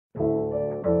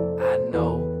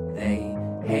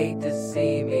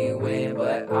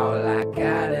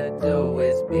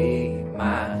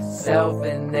myself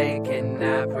and they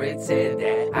cannot pretend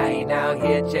that I ain't out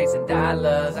here chasing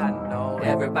dollars. I know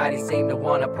everybody seem to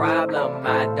want a problem.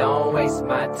 I don't waste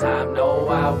my time, no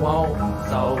I won't.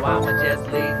 So I'ma just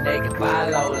lead, they can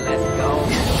follow, let's go.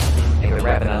 Ain't been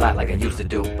rapping a lot like I used to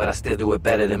do, but I still do it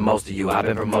better than most of you. I've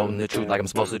been promoting the truth like I'm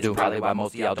supposed to do. Probably why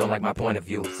most of y'all don't like my point of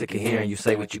view. Sick of hearing you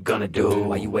say what you gonna do.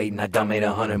 While you waiting, I done made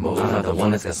 100 moves. I'm not the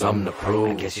one that's got something to prove.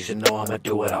 I guess you should know I'ma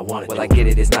do what I wanna do. Well, I get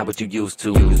it, it's not what you used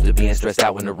to. You used to being stressed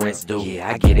out when the rent's due.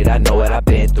 Yeah, I get it, I know it, I've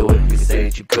been through it. You can say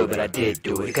that you could, but I did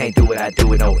do it. You can't do what I do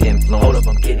with no influence. Hold up,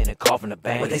 I'm getting a call from the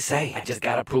bank. What they say? I just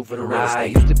got approved for the real estate. I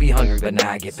used to be hungry, but now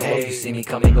I get paid. So you see me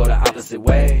come and go the opposite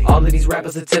way. All of these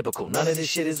rappers are typical, none of this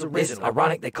shit is original.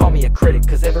 Ironic, they call me a critic,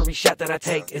 cause every shot that I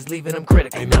take is leaving them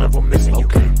critical. Ain't none of them missing,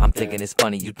 okay. I'm thinking it's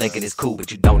funny, you thinking it's cool,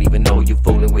 but you don't even know who you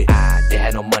fooling with. They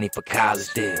had no money for college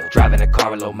still, driving a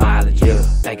car with low mileage, yeah.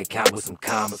 Bank account with some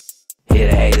commas. Hear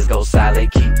the haters go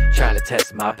silent, keep trying to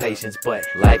test my patience, but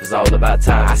life is all about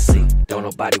time. I see, don't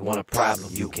nobody want a problem,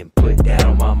 you can put that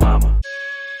on my mama.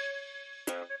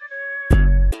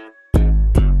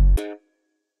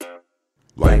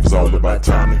 Life is all about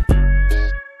timing.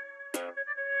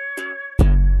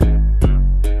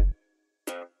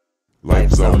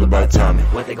 Life is all about timing.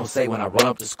 What they gon' say when I run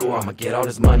up the score? I'ma get all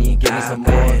this money and give me some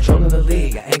more. Controlling the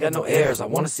league, I ain't got no errors. I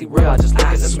wanna see real, I just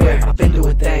look in the mirror. I've been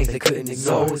doing things they couldn't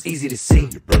ignore. It's easy to see.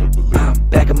 You better believe. I'm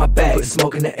back in my bag, putting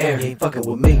smoke in the air. You ain't fucking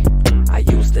with me. I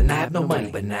used to not have no money,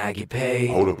 but now I get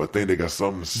paid. Hold up, I think they got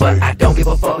something to say. But I don't give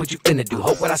a fuck what you finna do.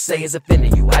 Hope what I say is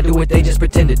offending you. I do what they just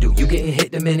pretend to do. You getting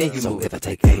hit the minute you move. If I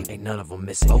take aim, ain't none of them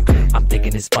missing. Okay, I'm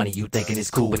thinking it's funny, you thinking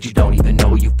it's cool, but you don't even know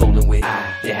who you fooling with.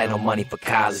 They had no money for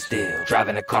college still,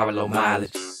 driving a car with low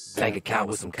mileage, bank account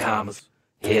with some commas.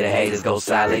 Hear the haters go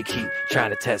silent, keep trying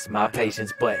to test my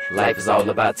patience, but life is all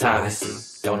about time. I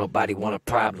see, don't nobody want a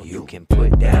problem. You can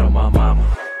put that on my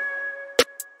mama.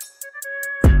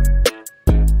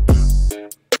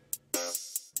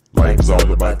 Life is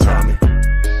all about timing.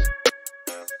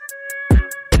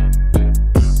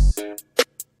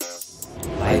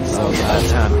 Life is all about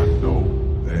timing. I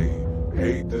know they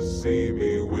hate to see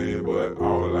me win, but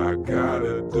all I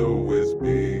gotta do is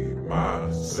be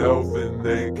myself, and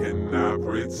they cannot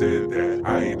pretend that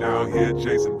I ain't out here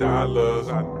chasing dollars.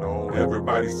 I know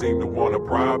everybody seem to want a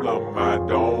problem. I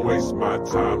don't waste my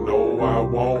time, no I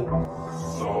won't.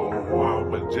 So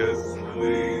I'ma just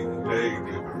leave, they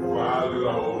can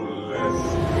follow,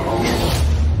 let's go.